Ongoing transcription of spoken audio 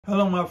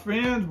Hello, my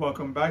friends.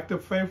 Welcome back to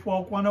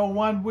Faithwalk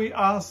 101. We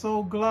are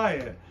so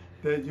glad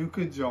that you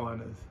could join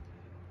us.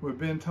 We've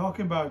been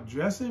talking about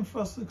dressing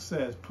for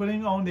success,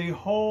 putting on the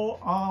whole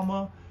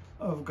armor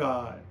of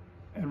God.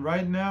 And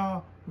right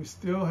now, we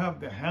still have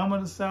the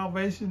helmet of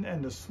salvation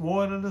and the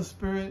sword of the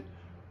Spirit,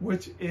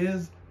 which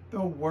is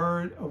the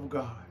Word of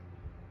God.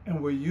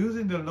 And we're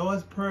using the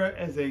Lord's Prayer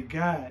as a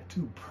guide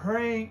to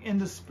praying in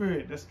the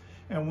Spirit.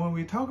 And when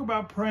we talk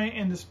about praying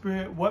in the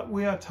Spirit, what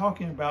we are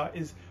talking about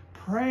is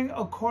praying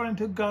according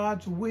to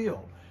God's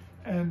will.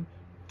 And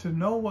to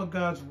know what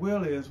God's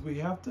will is, we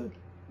have to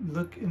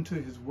look into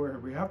His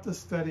Word. We have to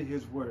study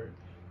His Word.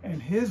 And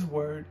His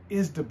Word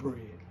is the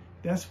bread.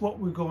 That's what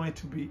we're going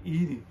to be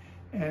eating.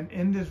 And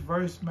in this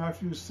verse,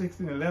 Matthew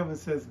 6:11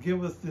 says,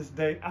 "Give us this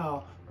day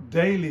our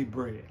daily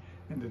bread."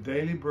 And the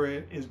daily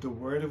bread is the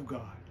Word of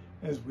God.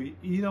 As we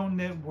eat on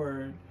that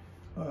Word,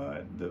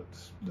 the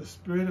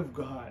Spirit of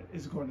God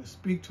is going to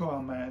speak to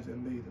our minds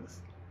and lead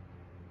us.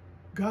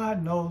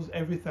 God knows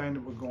everything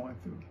that we're going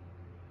through.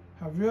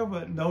 Have you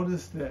ever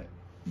noticed that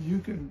you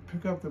can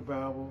pick up the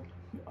Bible,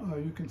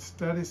 you can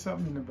study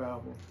something in the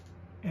Bible,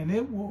 and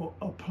it will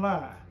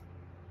apply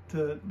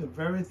to the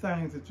very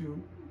things that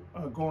you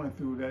are going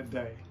through that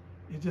day?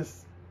 It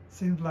just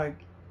seems like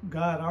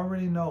God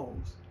already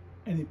knows,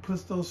 and He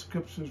puts those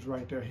scriptures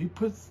right there. He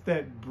puts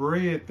that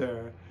bread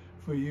there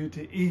for you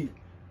to eat,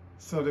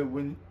 so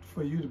that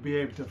for you to be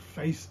able to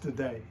face the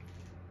day.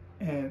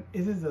 And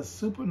it is a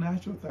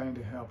supernatural thing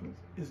to help us.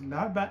 It's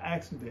not by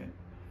accident,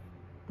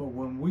 but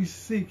when we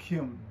seek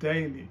Him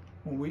daily,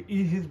 when we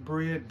eat His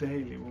bread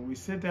daily, when we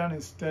sit down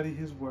and study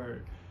His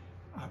Word,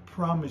 I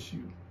promise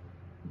you,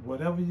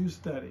 whatever you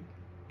study,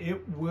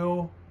 it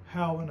will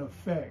have an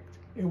effect.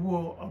 It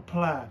will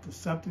apply to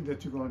something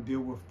that you're going to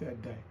deal with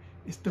that day.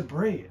 It's the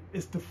bread.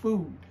 It's the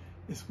food.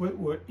 It's what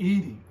we're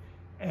eating.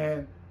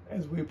 And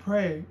as we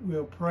pray,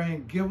 we're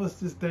praying, give us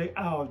this day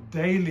our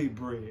daily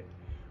bread.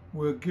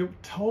 We're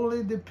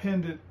totally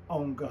dependent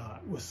on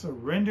God. We're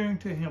surrendering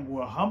to Him.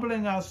 We're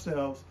humbling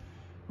ourselves,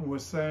 and we're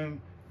saying,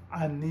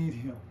 I need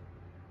Him.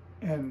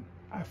 And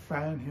I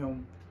find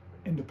Him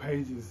in the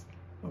pages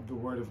of the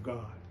Word of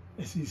God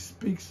as He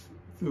speaks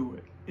through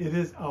it. It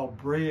is our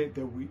bread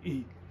that we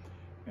eat,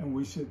 and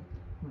we should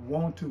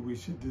want to, we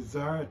should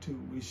desire to,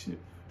 we should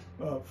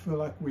feel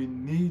like we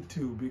need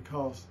to,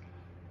 because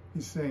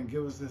He's saying,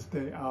 give us this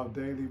day our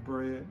daily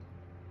bread.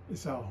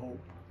 It's our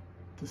hope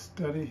to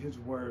study His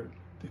Word,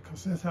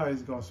 because that's how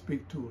He's going to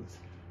speak to us.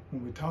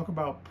 When we talk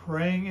about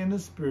praying in the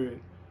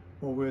Spirit,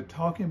 what we're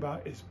talking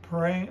about is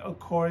praying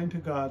according to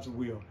God's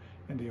will.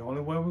 And the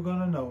only way we're going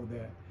to know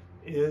that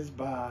is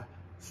by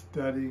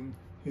studying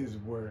His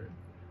Word.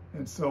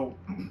 And so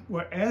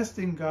we're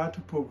asking God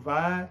to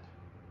provide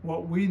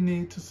what we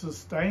need to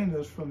sustain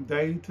us from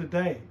day to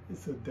day.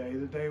 It's a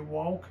day-to-day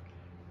walk.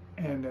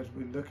 And as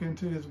we look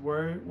into His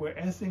Word, we're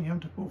asking Him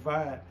to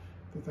provide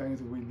the things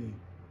that we need.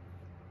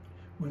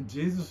 When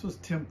Jesus was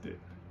tempted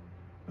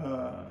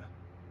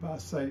by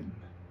Satan,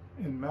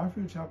 in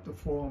Matthew chapter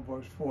 4 and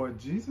verse 4,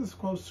 Jesus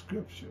quotes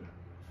scripture,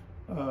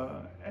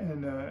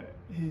 and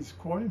he's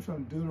quoting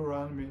from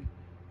Deuteronomy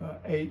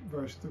 8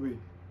 verse 3.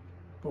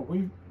 But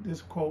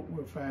this quote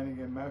we're finding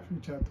in Matthew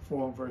chapter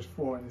 4 and verse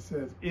 4, and it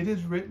says, "It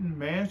is written,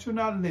 man shall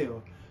not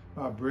live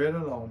by bread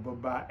alone,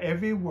 but by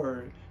every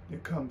word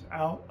that comes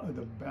out of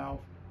the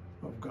mouth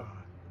of God."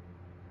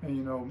 And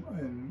you know,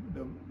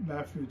 in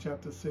Matthew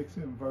chapter 6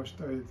 and verse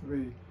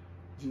 33,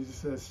 Jesus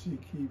says,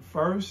 "Seek ye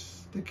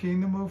first the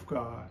kingdom of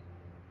God,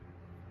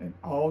 and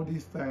all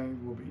these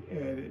things will be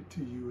added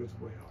to you as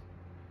well."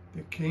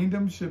 The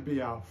kingdom should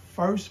be our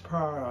first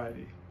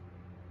priority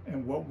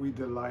and what we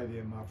delight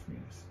in, my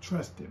friends.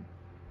 Trust Him,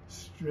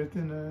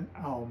 strengthening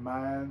our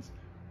minds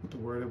with the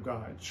Word of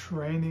God,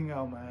 training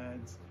our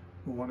minds.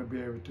 We want to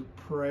be able to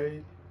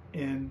pray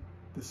in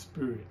the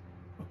Spirit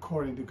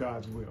according to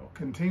God's will.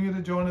 Continue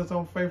to join us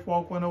on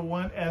Faithwalk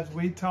 101 as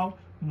we talk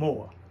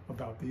more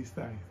about these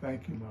things.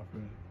 Thank you, my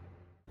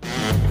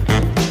friend.